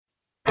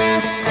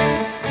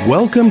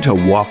Welcome to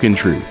Walk in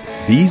Truth.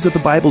 These are the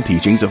Bible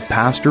teachings of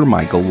Pastor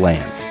Michael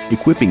Lance,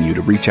 equipping you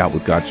to reach out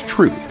with God's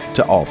truth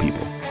to all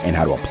people and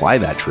how to apply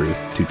that truth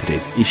to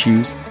today's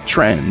issues,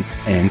 trends,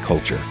 and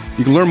culture.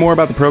 You can learn more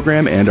about the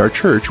program and our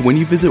church when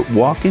you visit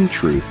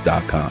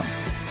walkintruth.com.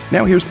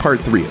 Now here's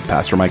part 3 of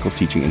Pastor Michael's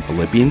teaching in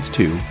Philippians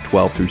 2,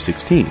 12 through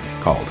 16,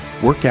 called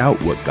Work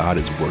Out What God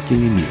is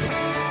Working in You.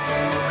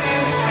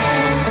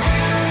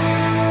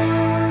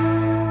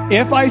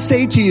 If I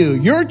say to you,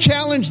 your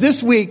challenge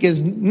this week is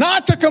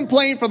not to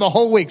complain for the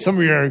whole week. Some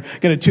of you are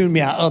going to tune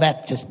me out. Oh,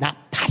 that's just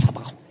not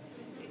possible.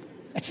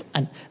 That's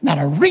not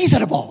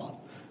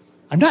unreasonable.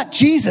 I'm not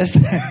Jesus.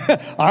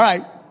 All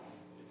right.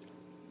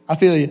 I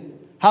feel you.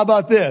 How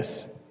about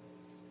this?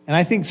 And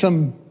I think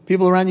some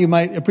people around you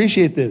might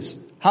appreciate this.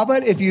 How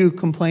about if you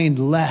complained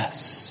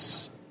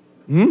less?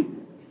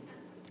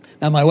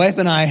 Now, my wife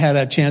and I had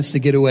a chance to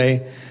get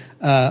away.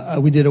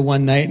 We did a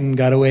one night and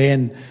got away,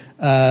 and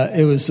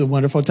it was a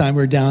wonderful time.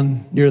 We were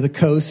down near the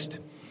coast,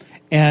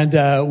 and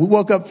we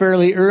woke up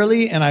fairly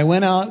early, and I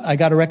went out. I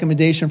got a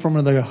recommendation from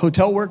one of the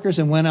hotel workers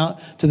and went out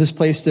to this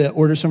place to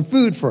order some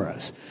food for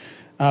us.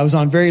 I was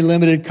on very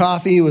limited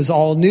coffee. It was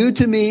all new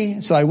to me,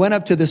 so I went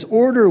up to this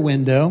order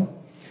window,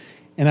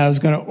 and I was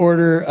going to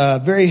order a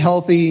very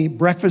healthy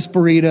breakfast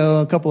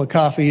burrito, a couple of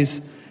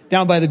coffees.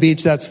 Down by the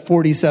beach, that's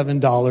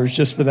 $47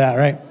 just for that,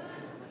 right?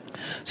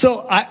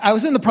 So I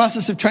was in the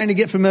process of trying to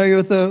get familiar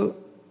with the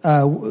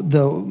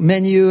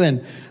menu,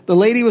 and the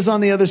lady was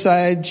on the other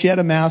side. She had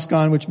a mask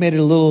on, which made it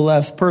a little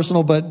less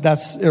personal, but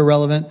that's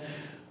irrelevant.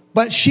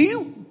 But she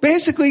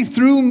basically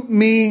threw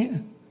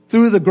me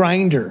through the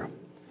grinder.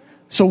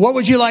 So what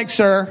would you like,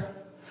 sir?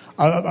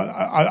 Breakfast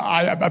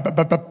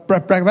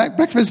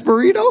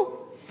burrito?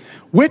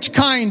 Which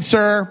kind,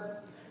 sir?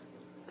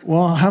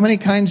 Well, how many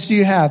kinds do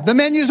you have? The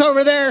menu's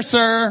over there,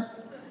 sir.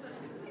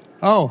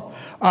 Oh,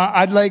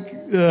 I'd like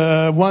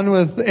one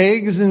with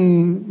eggs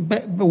and...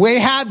 We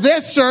have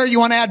this, sir. You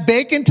want to add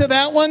bacon to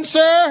that one,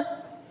 sir?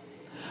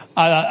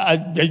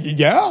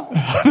 Yeah,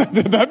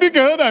 that'd be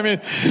good. I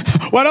mean,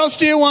 what else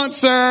do you want,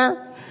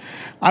 sir?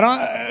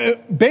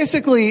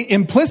 Basically,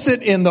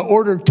 implicit in the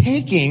order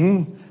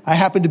taking, I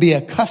happen to be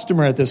a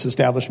customer at this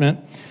establishment,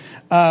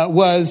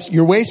 was,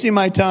 you're wasting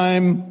my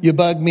time, you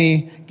bug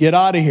me, get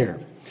out of here.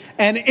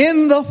 And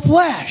in the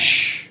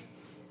flesh,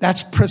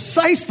 that's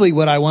precisely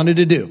what I wanted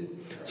to do.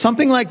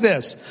 Something like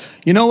this.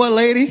 You know what,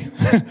 lady?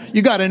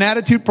 You got an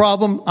attitude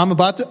problem.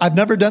 I've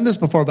never done this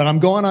before, but I'm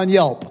going on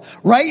Yelp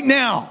right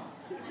now.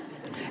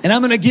 And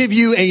I'm going to give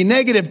you a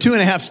negative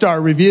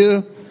 2.5-star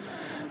review.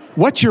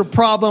 What's your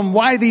problem?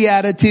 Why the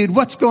attitude?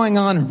 What's going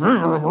on?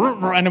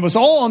 And it was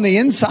all on the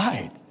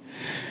inside.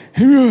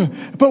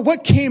 But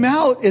what came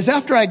out is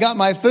after I got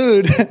my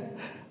food,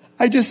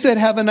 I just said,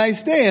 have a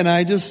nice day. And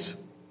I just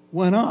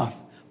went off.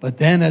 But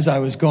then as I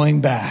was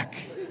going back,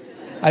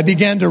 I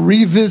began to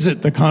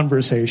revisit the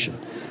conversation.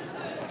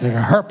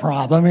 Her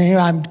problem.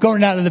 I'm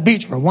going down to the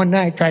beach for one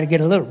night, trying to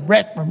get a little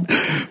rest from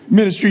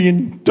ministry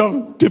in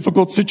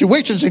difficult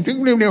situations.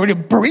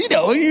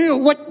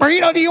 Burrito? What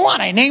burrito do you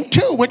want? I named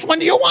 2. Which one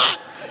do you want?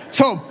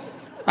 So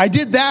I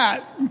did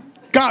that,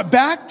 got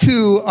back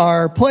to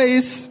our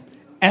place,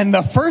 and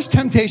the first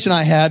temptation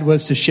I had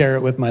was to share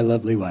it with my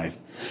lovely wife.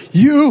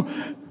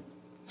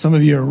 Some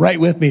of you are right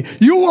with me.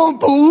 You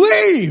won't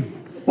believe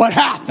what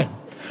happened.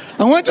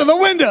 I went to the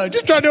window,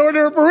 just tried to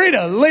order a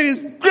burrito. The lady's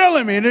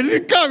grilling me, and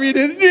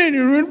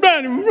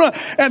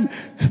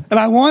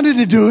I wanted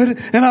to do it,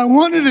 and I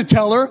wanted to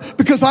tell her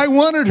because I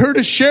wanted her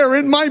to share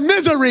in my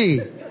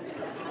misery.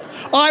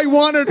 I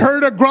wanted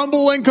her to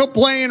grumble and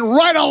complain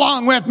right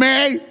along with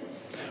me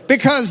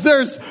because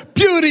there's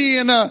beauty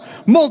in a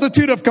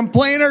multitude of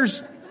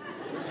complainers.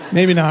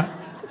 Maybe not.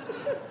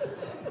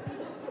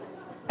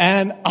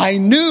 And I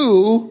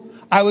knew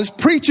I was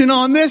preaching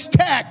on this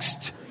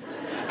text.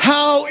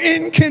 How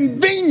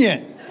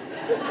inconvenient.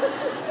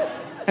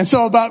 And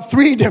so about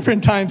 3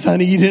 different times,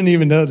 honey, you didn't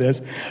even know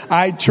this.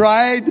 I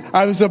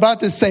was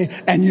about to say,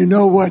 and you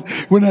know what?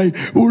 When I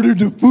ordered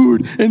the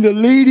food and the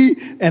lady,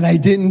 and I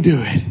didn't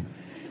do it.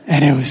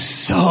 And it was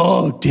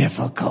so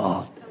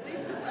difficult.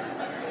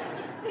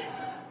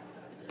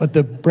 But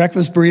the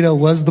breakfast burrito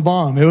was the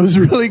bomb. It was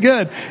really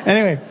good.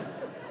 Anyway,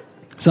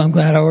 so I'm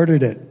glad I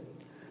ordered it.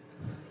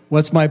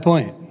 What's my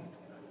point?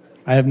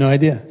 I have no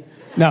idea.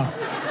 No.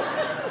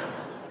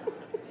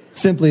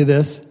 Simply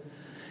this.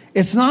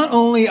 It's not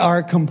only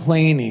our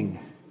complaining.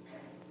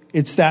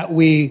 It's that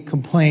we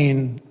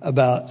complain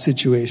about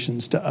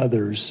situations to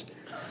others.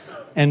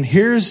 And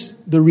here's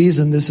the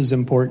reason this is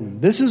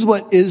important. This is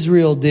what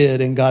Israel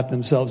did and got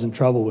themselves in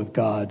trouble with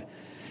God.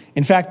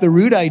 In fact, the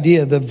root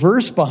idea, the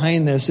verse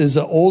behind this is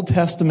an Old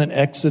Testament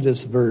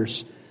Exodus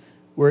verse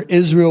where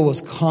Israel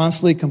was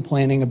constantly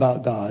complaining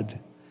about God.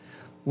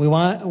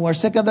 We're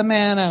sick of the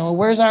manna.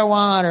 Where's our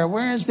water?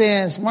 Where's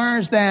this?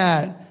 Where's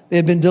that? They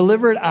had been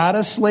delivered out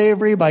of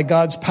slavery by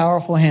God's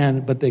powerful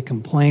hand, but they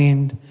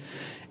complained.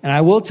 And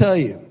I will tell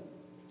you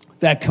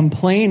that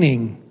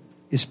complaining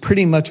is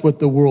pretty much what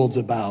the world's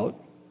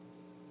about.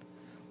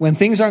 When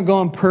things aren't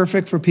going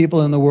perfect for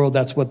people in the world,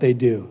 that's what they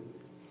do.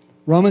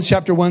 Romans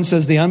chapter 1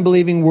 says the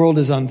unbelieving world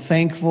is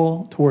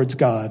unthankful towards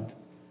God.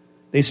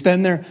 They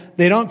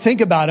don't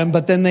think about him,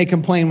 but then they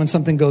complain when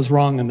something goes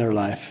wrong in their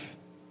life.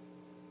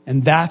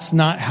 And that's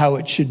not how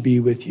it should be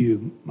with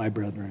you, my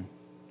brethren.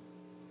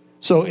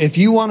 So if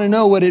you want to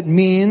know what it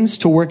means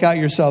to work out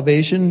your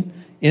salvation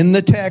in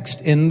the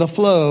text, in the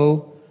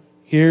flow,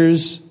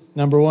 here's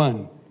number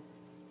 1.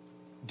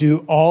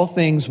 Do all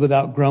things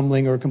without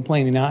grumbling or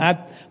complaining.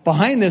 Now,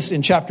 behind this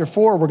in chapter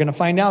 4, we're going to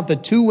find out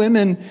that 2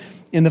 women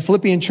in the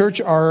Philippian church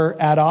are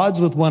at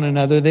odds with one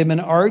another. They've been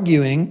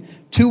arguing.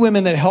 2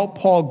 women that helped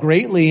Paul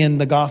greatly in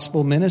the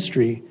gospel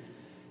ministry.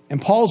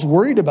 And Paul's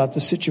worried about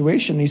the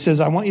situation. He says,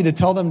 I want you to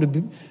tell them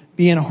to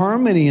be in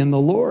harmony in the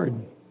Lord.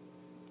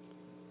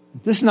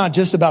 This is not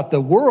just about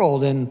the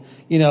world and,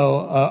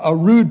 a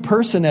rude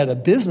person at a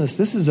business.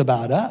 This is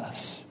about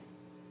us.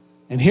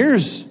 And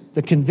here's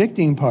the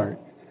convicting part.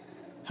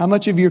 How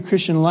much of your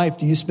Christian life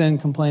do you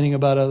spend complaining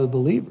about other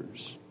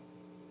believers?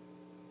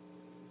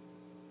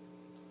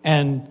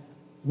 And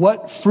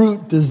what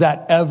fruit does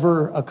that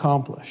ever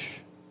accomplish?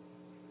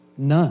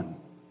 None.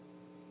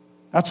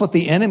 That's what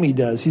the enemy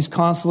does. He's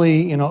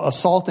constantly,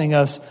 assaulting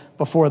us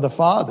before the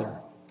Father,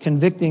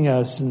 convicting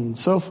us and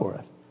so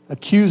forth,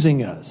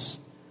 accusing us.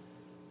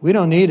 We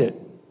don't need it.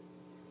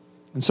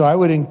 And so I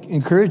would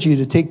encourage you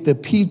to take the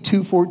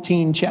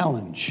P214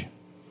 challenge.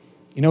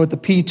 You know what the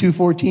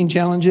P214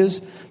 challenge is?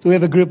 So we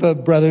have a group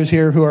of brothers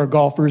here who are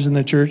golfers in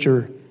the church,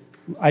 or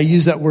I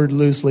use that word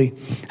loosely.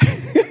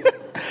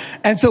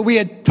 And so we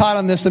had taught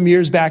on this some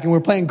years back, and we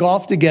were playing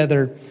golf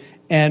together.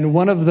 And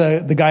one of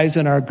the guys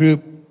in our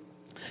group,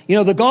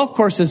 the golf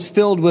course is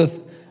filled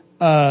with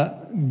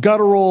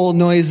guttural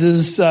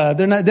noises. They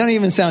don't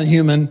even sound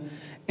human.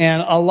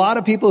 And a lot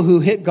of people who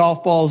hit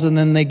golf balls and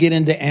then they get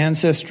into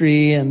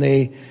ancestry and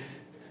they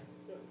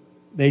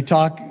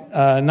talk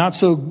not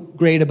so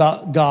great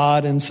about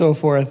God and so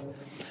forth.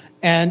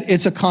 And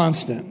it's a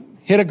constant.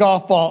 Hit a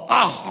golf ball.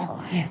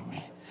 Oh.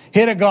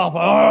 Hit a golf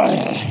ball.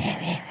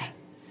 Oh.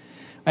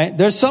 Right?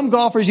 There's some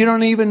golfers, you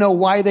don't even know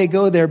why they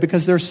go there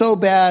because they're so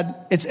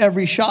bad, it's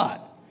every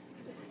shot.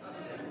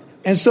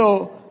 And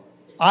so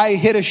I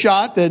hit a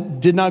shot that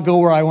did not go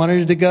where I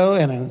wanted it to go,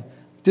 and I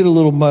did a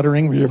little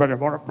muttering.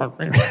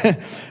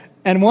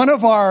 And one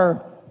of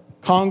our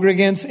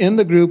congregants in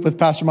the group with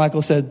Pastor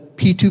Michael said,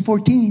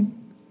 P214.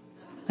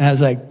 And I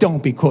was like,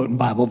 don't be quoting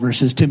Bible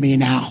verses to me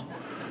now.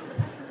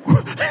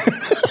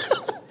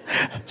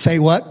 Say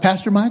what,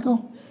 Pastor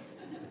Michael?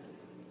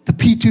 The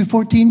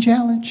P214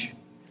 challenge.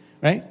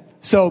 Right?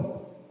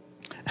 So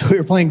we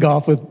were playing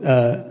golf with,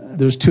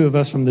 there's 2 of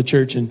us from the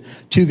church and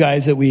 2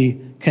 guys that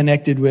we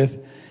connected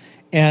with.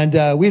 And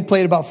we had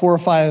played about 4 or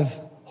 5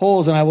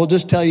 holes. And I will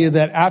just tell you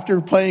that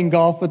after playing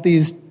golf with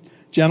these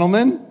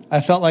gentlemen,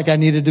 I felt like I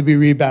needed to be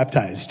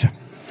rebaptized.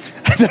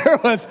 There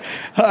was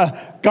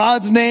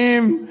God's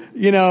name,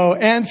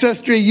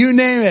 ancestry, you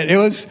name it.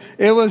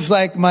 It was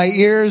like my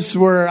ears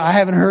I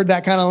haven't heard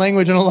that kind of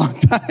language in a long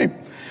time.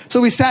 So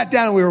we sat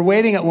down and we were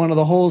waiting at one of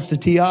the holes to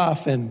tee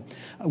off, and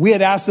we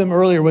had asked them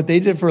earlier what they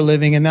did for a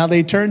living, and now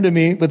they turned to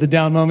me with a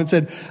down moment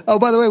and said, oh,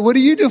 by the way, what do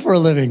you do for a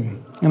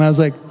living? And I was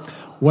like,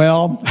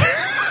 well,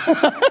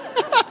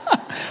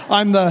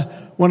 I'm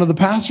one of the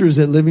pastors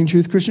at Living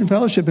Truth Christian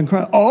Fellowship in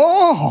Christ.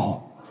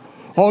 Oh,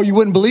 you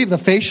wouldn't believe the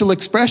facial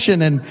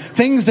expression and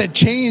things that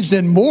changed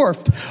and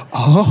morphed.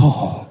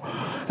 Oh.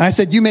 And I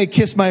said, you may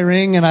kiss my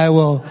ring and I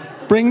will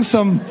bring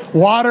some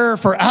water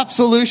for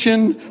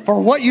absolution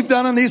for what you've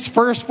done on these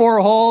first 4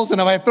 holes. And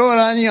if I throw it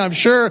on you, I'm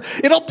sure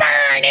it'll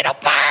burn.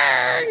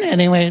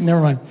 Anyway, never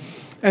mind.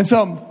 And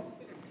so,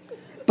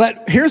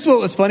 but here's what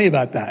was funny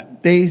about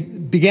that. They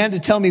began to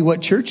tell me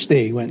what church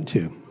they went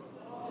to.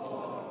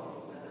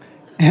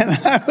 And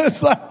I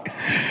was like,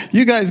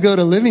 you guys go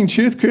to Living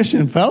Truth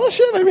Christian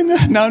Fellowship? I mean,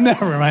 no,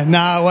 never mind.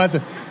 No, it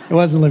wasn't. It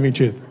wasn't Living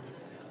Truth.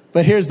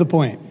 But here's the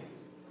point.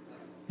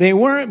 They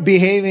weren't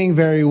behaving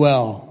very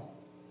well.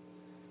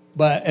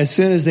 But as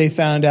soon as they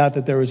found out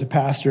that there was a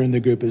pastor in the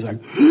group, it's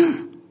like,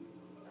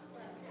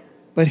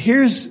 but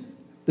here's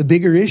the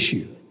bigger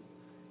issue.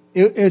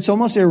 It's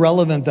almost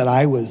irrelevant that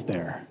I was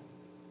there.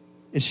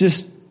 It's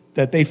just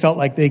that they felt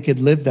like they could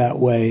live that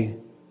way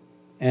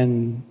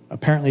and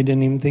apparently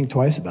didn't even think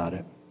twice about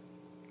it.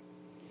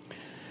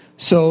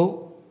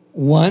 So,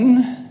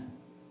 1,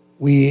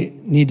 we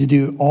need to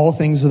do all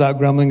things without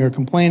grumbling or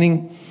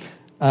complaining.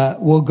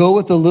 We'll go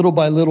with the little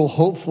by little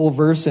hopeful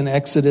verse in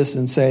Exodus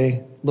and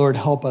say, Lord,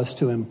 help us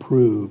to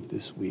improve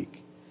this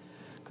week.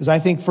 Because I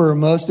think for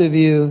most of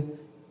you,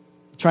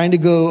 trying to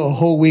go a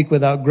whole week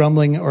without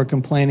grumbling or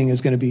complaining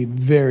is going to be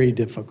very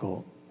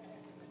difficult.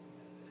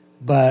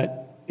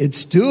 But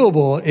it's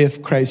doable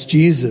if Christ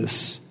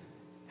Jesus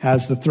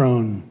has the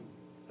throne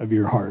of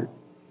your heart.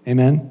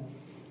 Amen?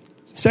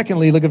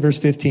 Secondly, look at verse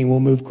 15.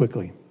 We'll move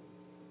quickly.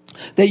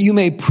 That you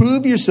may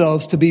prove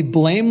yourselves to be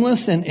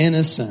blameless and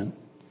innocent.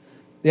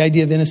 The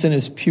idea of innocent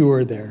is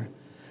pure there.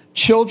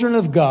 Children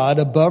of God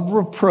above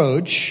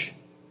reproach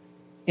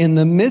in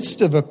the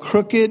midst of a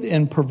crooked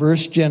and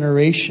perverse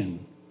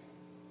generation,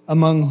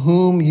 among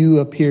whom you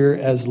appear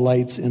as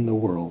lights in the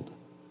world.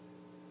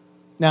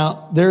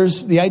 Now,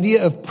 there's the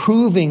idea of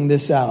proving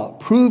this out.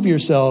 Prove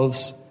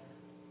yourselves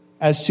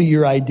as to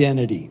your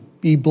identity.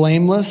 Be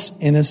blameless,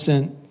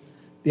 innocent.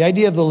 The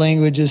idea of the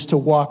language is to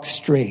walk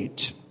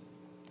straight,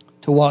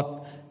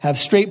 have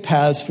straight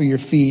paths for your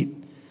feet,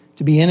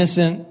 to be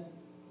innocent,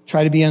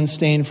 try to be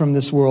unstained from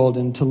this world,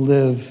 and to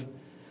live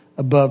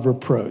above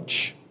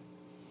reproach.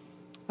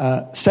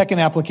 Second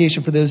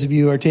application for those of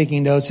you who are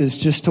taking notes is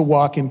just to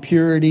walk in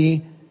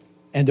purity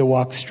and to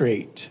walk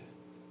straight.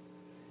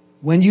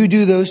 When you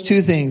do those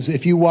two things,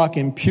 if you walk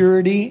in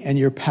purity and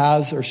your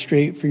paths are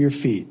straight for your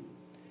feet,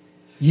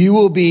 you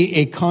will be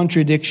a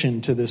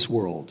contradiction to this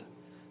world.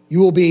 You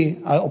will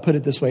be, I'll put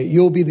it this way,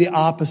 you'll be the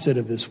opposite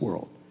of this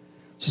world.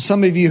 So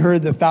some of you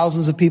heard that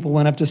thousands of people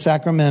went up to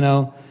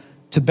Sacramento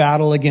to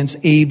battle against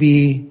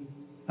AB,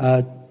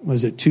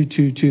 was it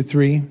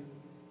 2223?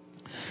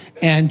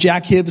 And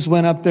Jack Hibbs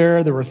went up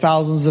there. There were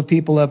thousands of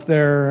people up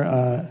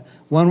there.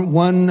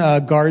 One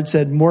guard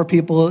said more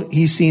people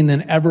he's seen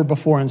than ever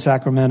before in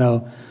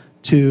Sacramento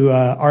to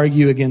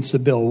argue against the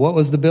bill. What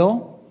was the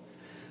bill?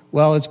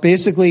 Well, it's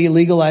basically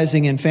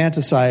legalizing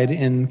infanticide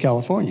in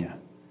California.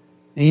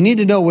 And you need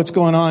to know what's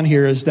going on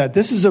here is that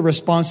this is a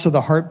response to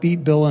the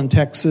heartbeat bill in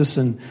Texas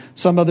and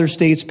some other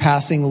states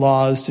passing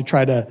laws to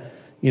try to,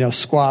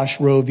 squash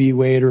Roe v.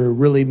 Wade or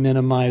really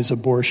minimize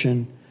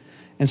abortion.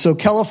 And so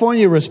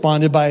California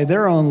responded by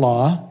their own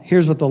law.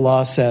 Here's what the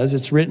law says.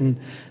 It's written,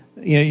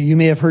 you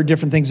may have heard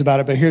different things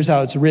about it, but here's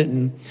how it's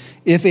written.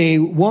 If a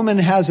woman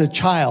has a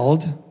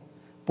child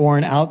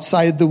born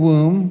outside the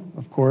womb,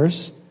 of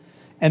course,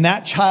 and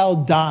that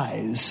child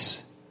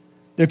dies,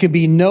 there could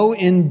be no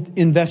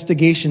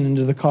investigation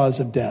into the cause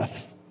of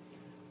death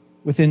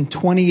within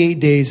 28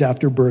 days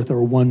after birth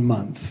or 1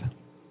 month.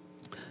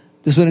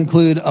 This would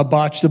include a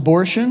botched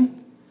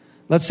abortion.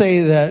 Let's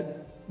say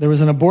that there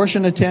was an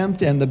abortion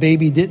attempt and the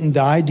baby didn't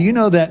die. Do you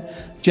know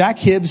that Jack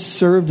Hibbs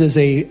served as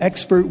an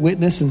expert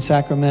witness in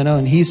Sacramento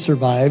and he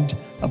survived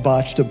a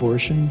botched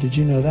abortion? Did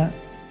you know that?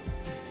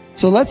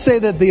 So let's say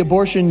that the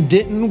abortion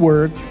didn't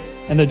work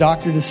and the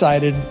doctor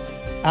decided,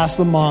 ask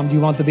the mom, do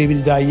you want the baby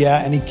to die?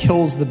 Yeah, and he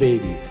kills the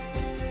baby.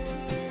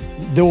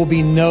 There will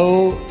be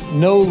no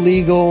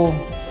legal,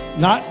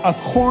 not a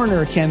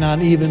coroner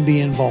cannot even be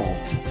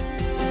involved.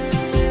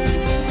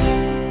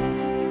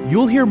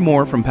 You'll hear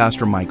more from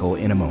Pastor Michael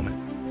in a moment.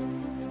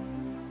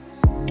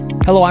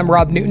 Hello, I'm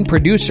Rob Newton,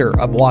 producer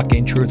of Walk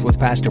in Truth with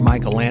Pastor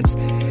Michael Lance.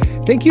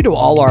 Thank you to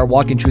all our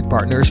Walk in Truth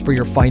partners for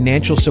your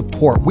financial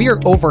support. We are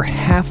over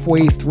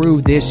halfway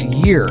through this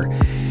year,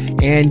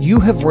 and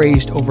you have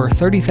raised over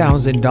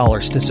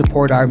 $30,000 to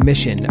support our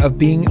mission of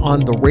being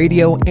on the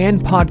radio and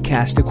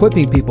podcast,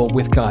 equipping people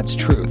with God's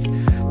truth.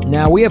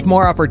 Now, we have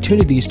more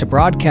opportunities to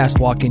broadcast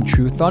Walk in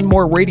Truth on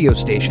more radio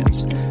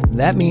stations.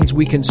 That means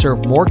we can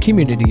serve more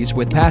communities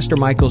with Pastor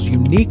Michael's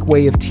unique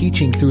way of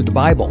teaching through the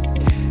Bible.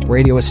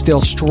 Radio is still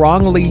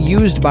strongly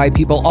used by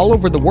people all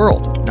over the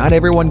world. Not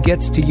everyone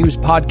gets to use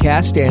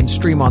podcast and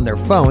stream on their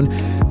phone,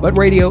 but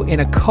radio in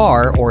a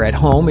car or at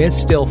home is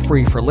still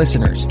free for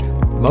listeners.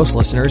 Most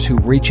listeners who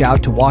reach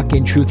out to Walk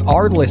in Truth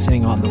are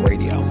listening on the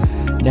radio.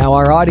 Now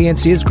our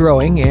audience is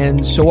growing,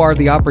 and so are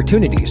the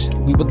opportunities.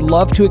 We would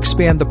love to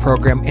expand the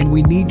program, and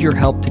we need your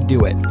help to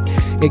do it.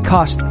 It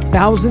costs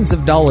thousands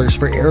of dollars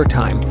for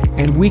airtime,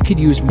 and we could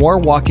use more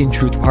Walk in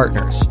Truth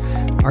partners.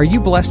 Are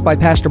you blessed by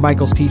Pastor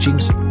Michael's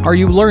teachings? Are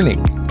you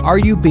learning? Are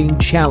you being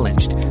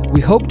challenged? We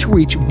hope to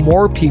reach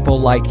more people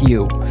like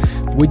you.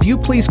 Would you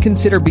please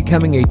consider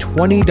becoming a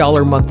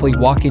 $20 monthly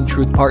Walk in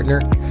Truth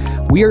partner?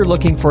 We are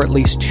looking for at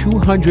least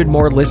 200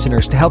 more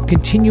listeners to help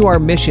continue our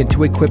mission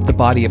to equip the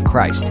body of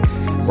Christ.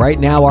 Right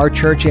now, our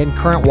church and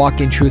current Walk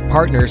in Truth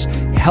partners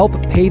help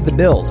pay the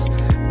bills,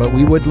 but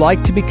we would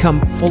like to become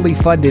fully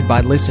funded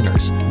by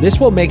listeners. This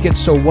will make it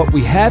so what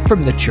we have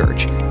from the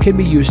church can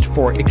be used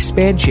for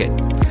expansion.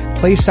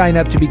 Please sign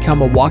up to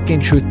become a Walk in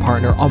Truth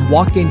partner on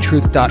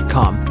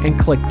walkintruth.com and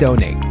click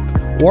donate,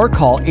 or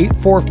call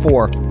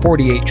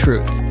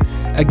 844-48-TRUTH.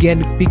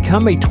 Again,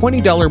 become a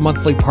 $20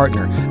 monthly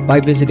partner by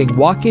visiting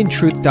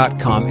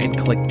walkintruth.com and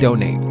click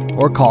donate,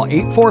 or call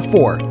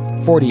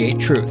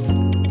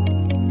 844-48-TRUTH.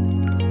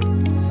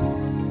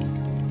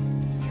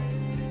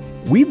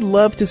 We'd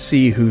love to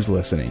see who's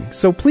listening,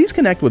 so please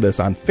connect with us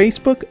on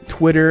Facebook,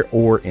 Twitter,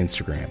 or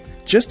Instagram.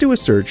 Just do a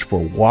search for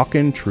Walk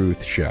in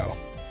Truth Show.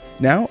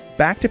 Now,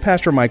 back to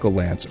Pastor Michael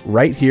Lance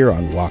right here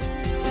on Walk.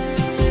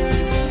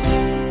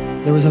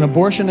 There was an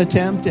abortion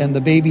attempt and the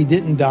baby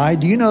didn't die.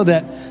 Do you know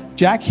that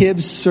Jack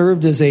Hibbs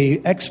served as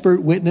an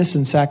expert witness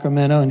in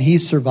Sacramento and he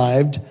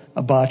survived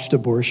a botched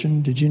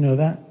abortion? Did you know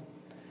that?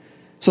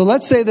 So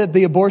let's say that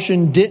the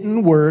abortion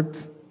didn't work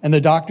and the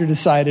doctor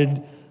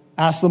decided,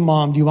 ask the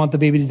mom, do you want the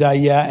baby to die?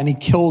 Yeah, and he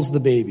kills the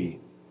baby.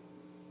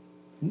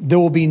 There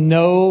will be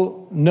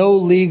no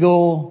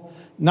legal,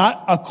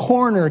 not a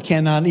coroner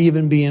cannot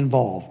even be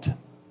involved.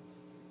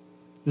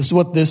 This is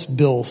what this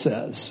bill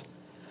says.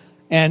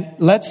 And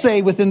let's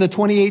say within the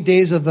 28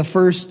 days of the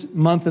first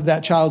month of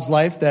that child's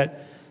life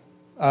that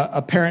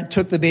a parent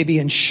took the baby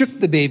and shook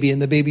the baby and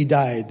the baby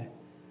died.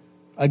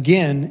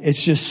 Again,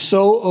 it's just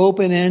so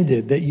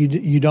open-ended that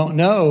you don't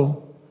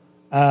know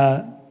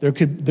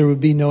there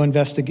would be no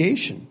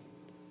investigation.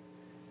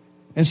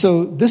 And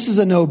so this is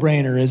a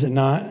no-brainer, is it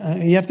not?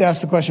 You have to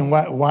ask the question,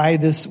 why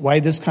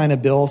this kind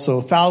of bill?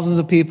 So thousands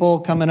of people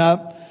coming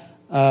up.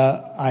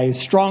 I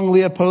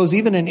strongly oppose,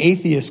 even an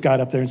atheist got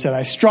up there and said,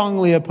 I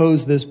strongly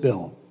oppose this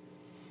bill.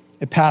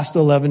 It passed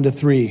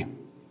 11-3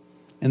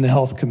 in the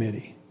health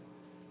committee.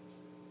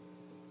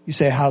 You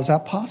say, how's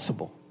that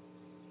possible?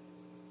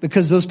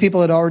 Because those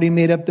people had already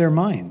made up their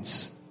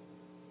minds.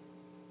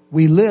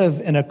 We live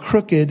in a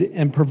crooked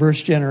and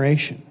perverse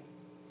generation.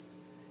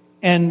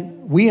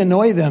 And we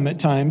annoy them at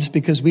times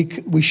because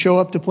we show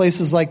up to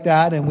places like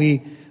that and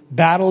we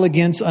battle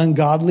against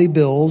ungodly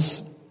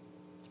bills,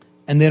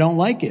 and they don't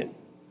like it.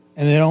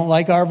 And they don't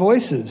like our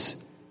voices.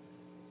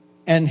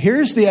 And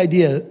here's the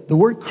idea. The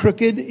word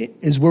crooked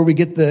is where we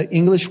get the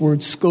English word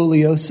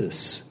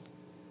scoliosis.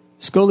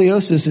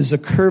 Scoliosis is a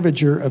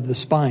curvature of the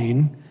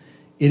spine.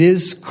 It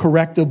is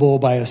correctable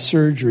by a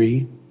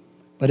surgery,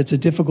 but it's a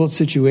difficult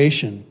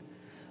situation.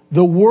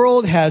 The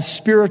world has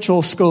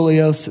spiritual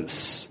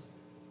scoliosis.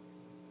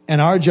 And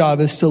our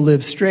job is to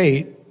live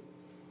straight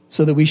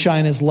so that we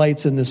shine as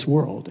lights in this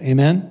world.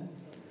 Amen?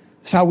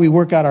 It's how we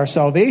work out our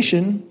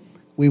salvation.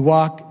 We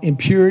walk in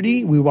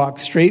purity. We walk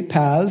straight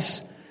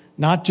paths,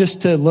 not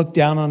just to look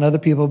down on other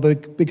people,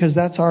 but because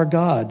that's our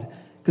God.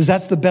 Because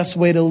that's the best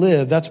way to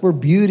live. That's where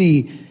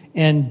beauty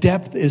and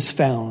depth is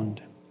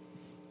found.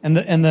 And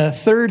the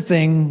third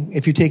thing,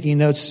 if you're taking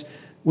notes,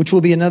 which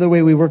will be another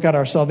way we work out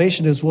our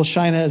salvation, is we'll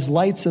shine as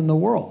lights in the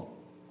world.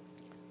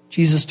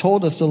 Jesus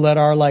told us to let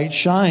our light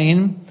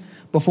shine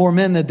before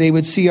men, that they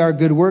would see our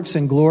good works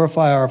and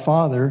glorify our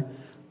Father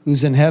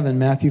who's in heaven,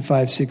 Matthew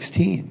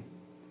 5:16.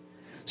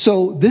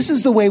 So this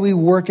is the way we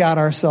work out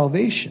our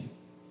salvation.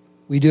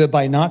 We do it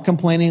by not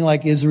complaining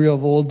like Israel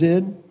of old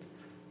did.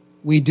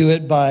 We do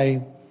it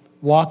by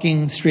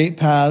walking straight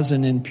paths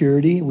and in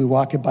purity. We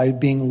walk it by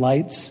being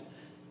lights,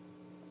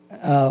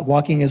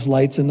 walking as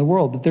lights in the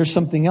world. But there's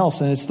something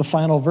else, and it's the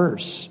final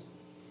verse.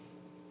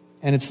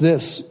 And it's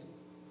this.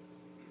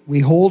 We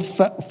hold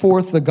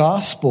forth the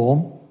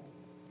gospel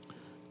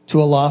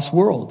to a lost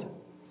world.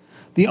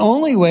 The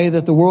only way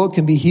that the world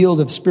can be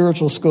healed of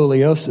spiritual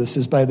scoliosis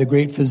is by the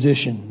great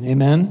physician.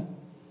 Amen?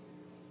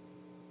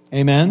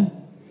 Amen?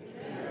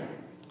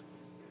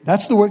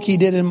 That's the work he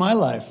did in my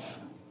life.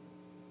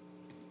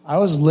 I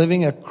was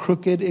living a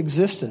crooked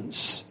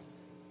existence.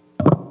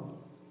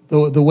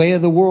 The way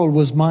of the world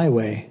was my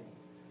way.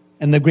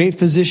 And the great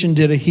physician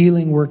did a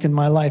healing work in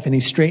my life, and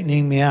he's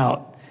straightening me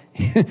out.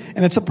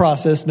 And it's a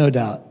process, no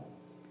doubt.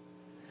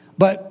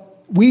 But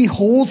we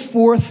hold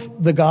forth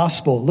the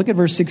gospel. Look at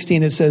verse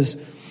 16. It says,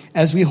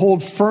 as we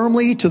hold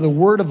firmly to the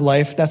word of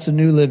life, that's a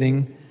New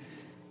Living,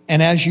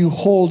 and as you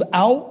hold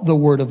out the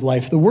word of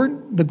life.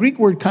 The Greek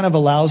word kind of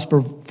allows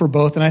for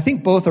both, and I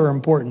think both are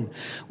important.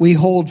 We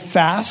hold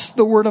fast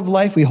the word of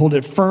life. We hold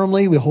it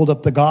firmly. We hold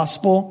up the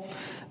gospel,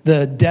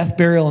 the death,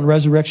 burial, and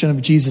resurrection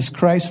of Jesus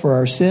Christ for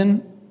our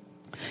sin.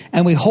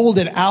 And we hold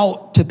it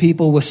out to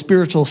people with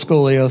spiritual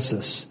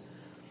scoliosis.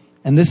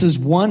 And this is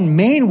one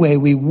main way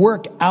we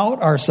work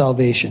out our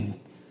salvation,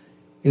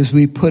 is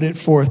we put it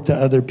forth to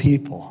other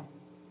people.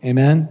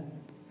 Amen?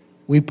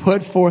 We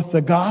put forth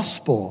the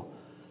gospel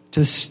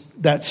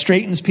that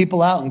straightens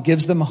people out and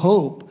gives them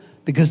hope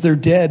because they're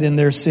dead in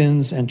their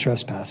sins and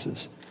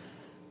trespasses.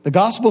 The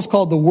gospel is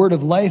called the word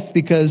of life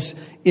because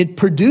it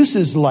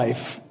produces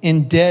life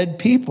in dead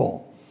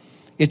people.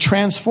 It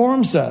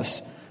transforms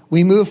us.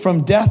 We move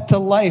from death to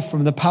life,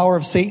 from the power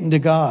of Satan to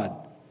God.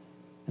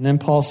 And then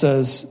Paul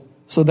says,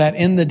 so that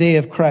in the day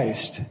of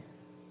Christ,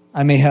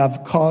 I may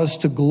have cause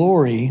to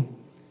glory,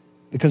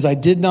 because I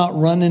did not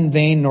run in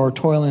vain nor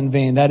toil in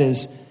vain. That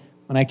is,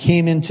 when I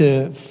came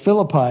into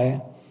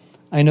Philippi,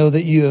 I know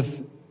that you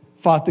have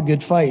fought the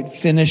good fight,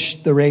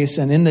 finished the race,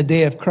 and in the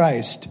day of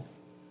Christ,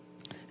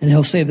 and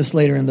he'll say this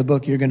later in the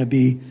book, you're going to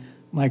be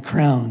my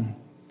crown.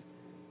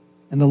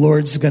 And the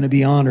Lord's going to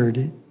be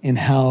honored in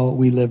how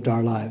we lived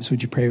our lives.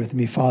 Would you pray with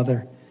me?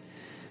 Father,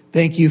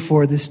 thank you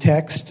for this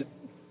text.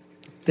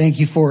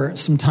 Thank you for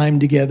some time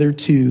together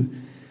to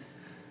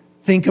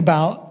think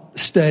about,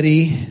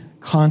 study,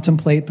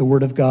 contemplate the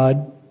Word of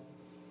God.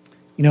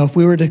 You know, if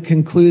we were to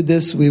conclude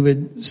this, we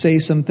would say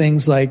some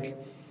things like,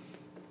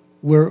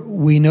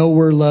 we know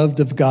we're loved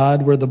of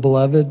God, we're the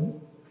beloved.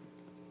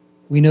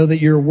 We know that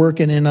you're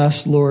working in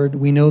us, Lord.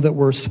 We know that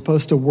we're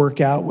supposed to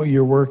work out what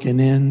you're working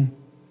in.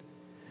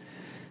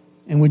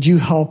 And would you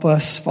help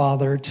us,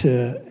 Father,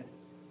 to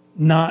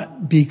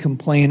not be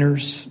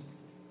complainers?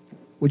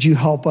 Would you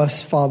help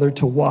us, Father,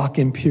 to walk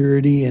in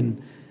purity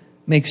and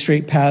make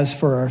straight paths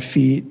for our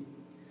feet?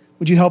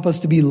 Would you help us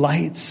to be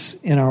lights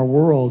in our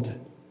world?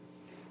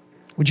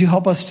 Would you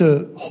help us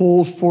to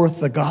hold forth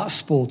the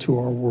gospel to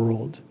our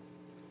world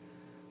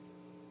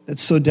that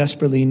so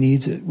desperately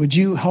needs it? Would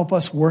you help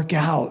us work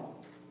out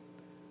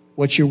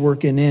what you're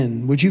working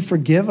in? Would you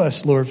forgive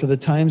us, Lord, for the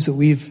times that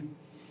we've,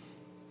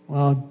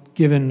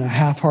 given a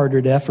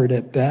half-hearted effort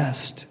at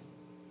best?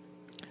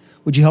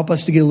 Would you help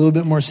us to get a little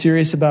bit more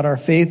serious about our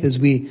faith as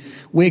we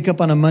wake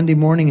up on a Monday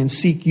morning and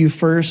seek you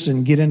first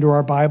and get into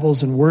our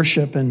Bibles and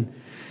worship and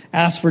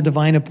ask for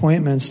divine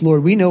appointments.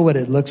 Lord, we know what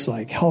it looks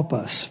like. Help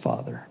us,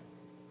 Father.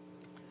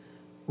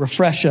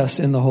 Refresh us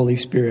in the Holy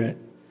Spirit.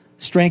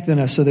 Strengthen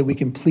us so that we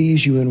can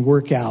please you and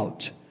work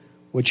out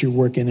what you're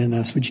working in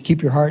us. Would you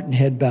keep your heart and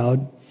head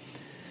bowed?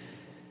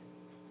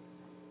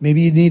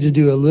 Maybe you need to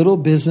do a little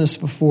business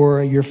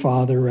before your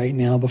Father right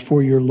now,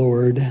 before your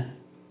Lord.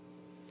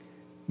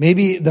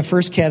 Maybe the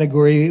first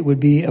category would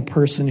be a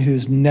person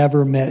who's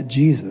never met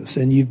Jesus,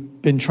 and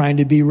you've been trying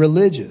to be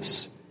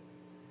religious,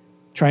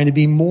 trying to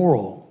be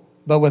moral,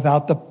 but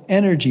without the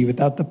energy,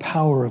 without the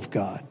power of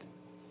God.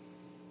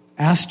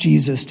 Ask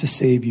Jesus to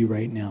save you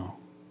right now.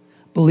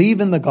 Believe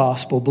in the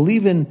gospel.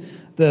 Believe in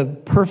the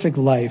perfect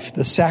life,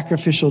 the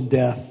sacrificial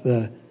death,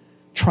 the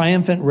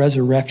triumphant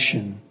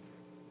resurrection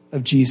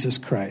of Jesus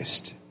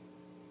Christ.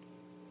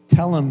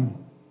 Tell him,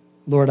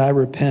 Lord, I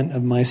repent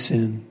of my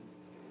sin.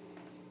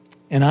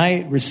 And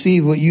I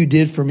receive what you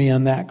did for me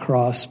on that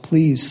cross.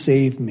 Please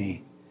save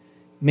me.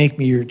 Make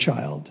me your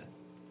child.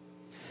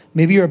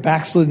 Maybe you're a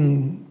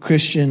backslidden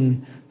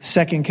Christian,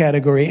 second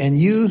category, and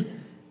you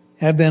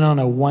have been on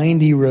a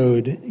windy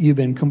road. You've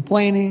been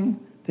complaining.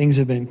 Things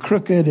have been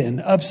crooked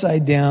and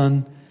upside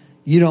down.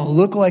 You don't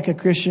look like a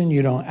Christian.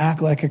 You don't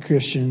act like a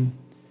Christian.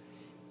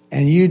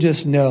 And you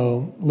just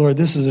know, Lord,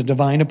 this is a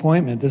divine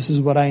appointment. This is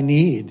what I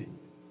need.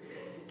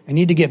 I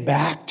need to get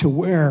back to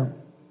where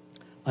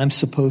I'm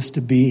supposed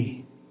to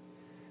be.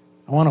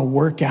 I want to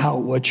work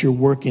out what you're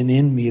working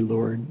in me,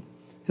 Lord.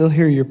 He'll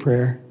hear your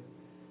prayer.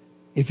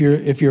 If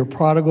you're a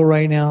prodigal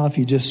right now, if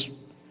you just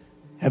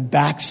have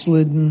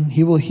backslidden,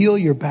 he will heal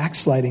your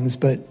backslidings,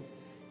 but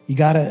you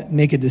got to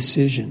make a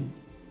decision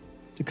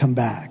to come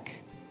back.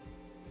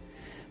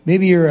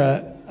 Maybe you're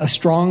a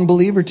strong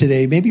believer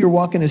today. Maybe you're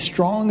walking as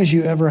strong as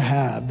you ever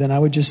have. Then I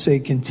would just say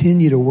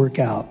continue to work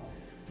out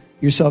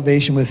your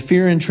salvation with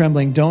fear and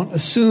trembling. Don't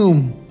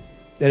assume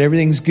that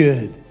everything's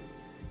good.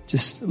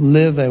 Just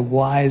live a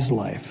wise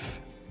life.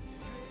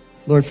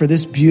 Lord, for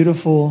this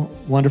beautiful,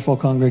 wonderful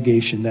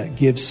congregation that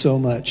gives so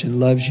much and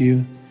loves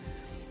you,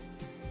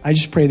 I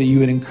just pray that you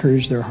would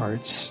encourage their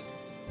hearts.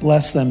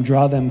 Bless them,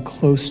 draw them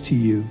close to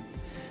you.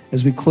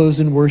 As we close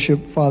in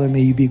worship, Father,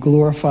 may you be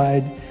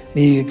glorified.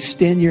 May you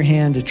extend your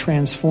hand to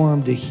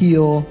transform, to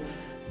heal,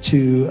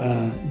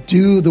 to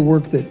do the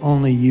work that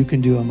only you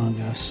can do among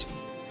us.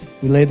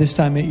 We lay this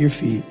time at your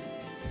feet.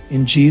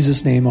 In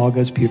Jesus' name, all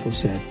God's people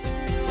said.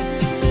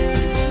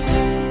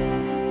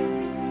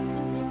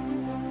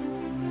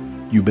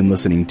 You've been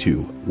listening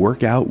to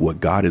Work Out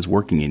What God is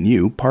Working in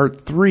You, Part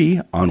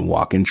 3 on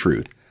Walk in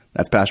Truth.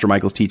 That's Pastor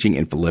Michael's teaching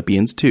in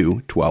Philippians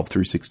 2, 12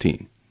 through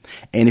 16.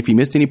 And if you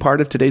missed any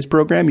part of today's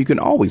program, you can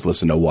always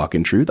listen to Walk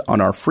in Truth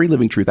on our free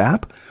Living Truth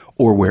app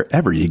or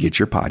wherever you get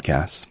your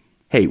podcasts.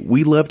 Hey,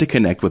 we love to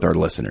connect with our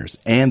listeners,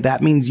 and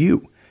that means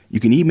you. You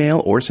can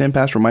email or send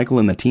Pastor Michael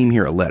and the team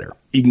here a letter.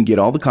 You can get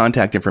all the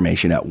contact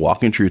information at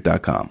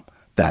walkintruth.com.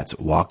 That's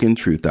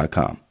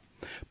walkintruth.com.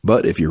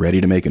 But if you're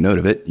ready to make a note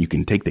of it, you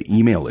can take the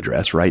email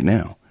address right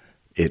now.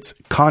 It's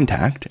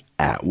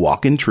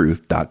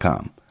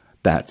contact@walkintruth.com.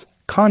 That's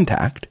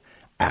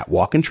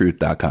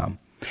contact@walkintruth.com.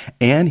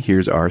 And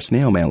here's our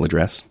snail mail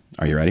address.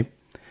 Are you ready?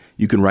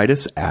 You can write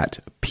us at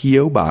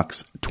P.O.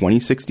 Box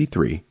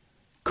 2063,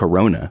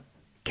 Corona,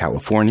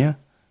 California,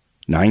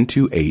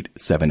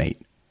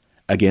 92878.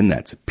 Again,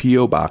 that's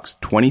P.O. Box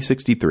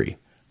 2063,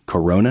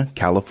 Corona,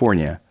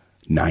 California,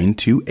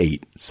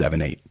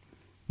 92878.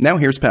 Now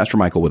here's Pastor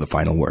Michael with a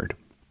final word.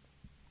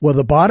 Well,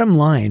 the bottom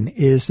line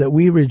is that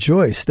we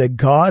rejoice that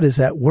God is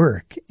at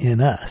work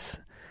in us.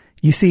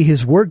 You see,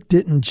 his work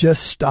didn't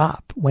just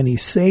stop when he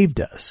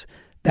saved us.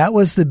 That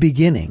was the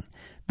beginning,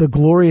 the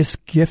glorious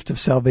gift of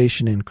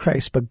salvation in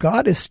Christ. But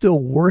God is still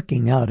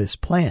working out his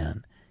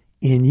plan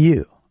in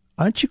you.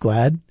 Aren't you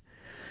glad?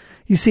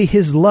 You see,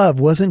 his love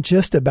wasn't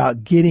just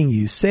about getting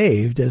you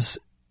saved, as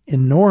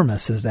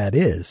enormous as that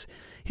is.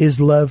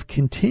 His love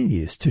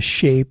continues to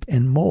shape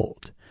and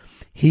mold.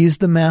 He's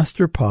the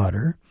master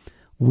potter.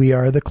 We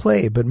are the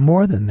clay. But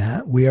more than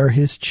that, we are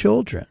his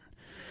children.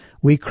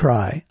 We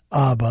cry,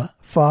 Abba,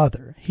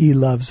 Father. He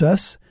loves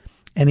us,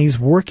 and he's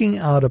working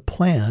out a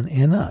plan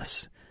in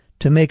us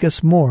to make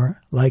us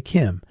more like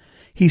him.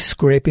 He's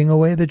scraping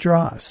away the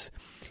dross.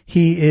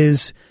 He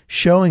is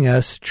showing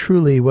us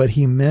truly what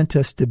he meant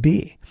us to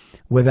be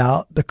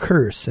without the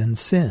curse and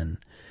sin.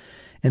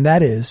 And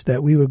that is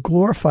that we would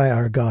glorify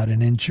our God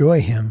and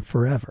enjoy him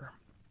forever.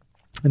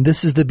 And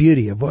this is the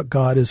beauty of what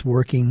God is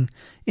working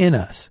in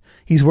us.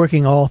 He's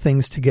working all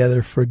things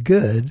together for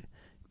good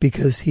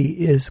because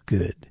he is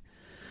good.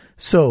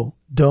 So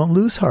don't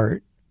lose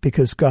heart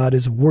because God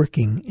is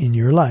working in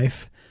your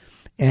life.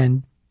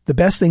 And the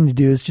best thing to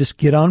do is just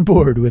get on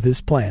board with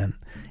his plan.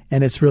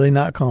 And it's really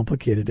not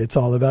complicated. It's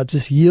all about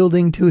just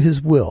yielding to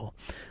his will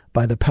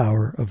by the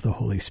power of the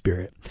Holy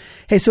Spirit.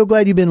 Hey, so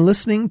glad you've been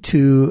listening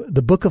to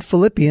the book of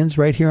Philippians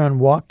right here on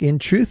Walk in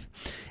Truth.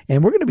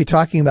 And we're going to be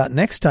talking about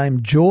next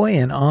time joy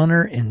and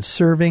honor in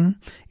serving.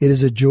 It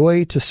is a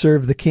joy to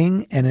serve the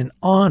King and an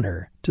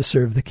honor to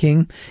serve the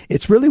King.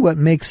 It's really what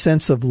makes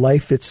sense of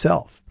life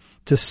itself,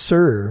 to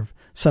serve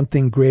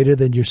something greater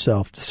than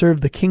yourself, to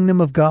serve the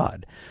kingdom of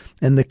God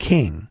and the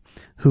King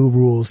who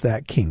rules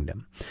that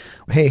kingdom.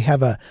 Hey,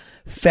 have a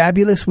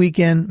fabulous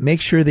weekend.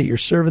 Make sure that you're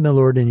serving the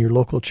Lord in your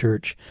local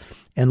church.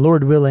 And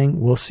Lord willing,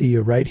 we'll see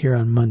you right here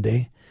on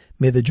Monday.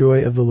 May the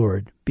joy of the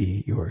Lord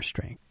be your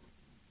strength.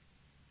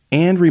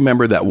 And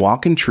remember that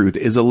Walk in Truth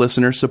is a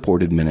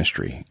listener-supported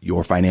ministry.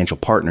 Your financial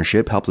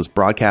partnership helps us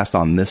broadcast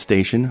on this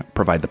station,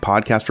 provide the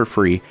podcast for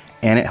free,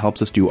 and it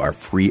helps us do our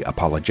free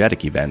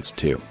apologetic events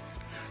too.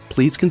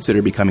 Please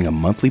consider becoming a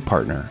monthly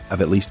partner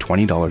of at least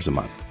 $20 a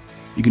month.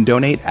 You can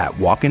donate at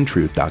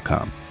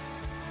walkintruth.com.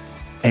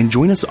 And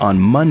join us on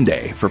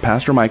Monday for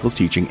Pastor Michael's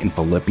teaching in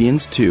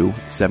Philippians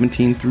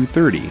 2:17 through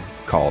 30,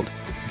 called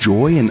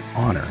Joy and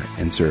Honor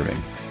in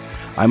Serving.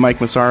 I'm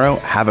Mike Massaro.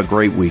 Have a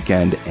great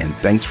weekend, and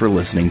thanks for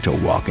listening to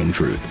Walk in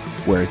Truth,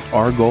 where it's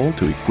our goal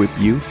to equip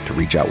you to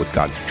reach out with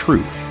God's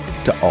truth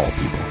to all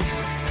people.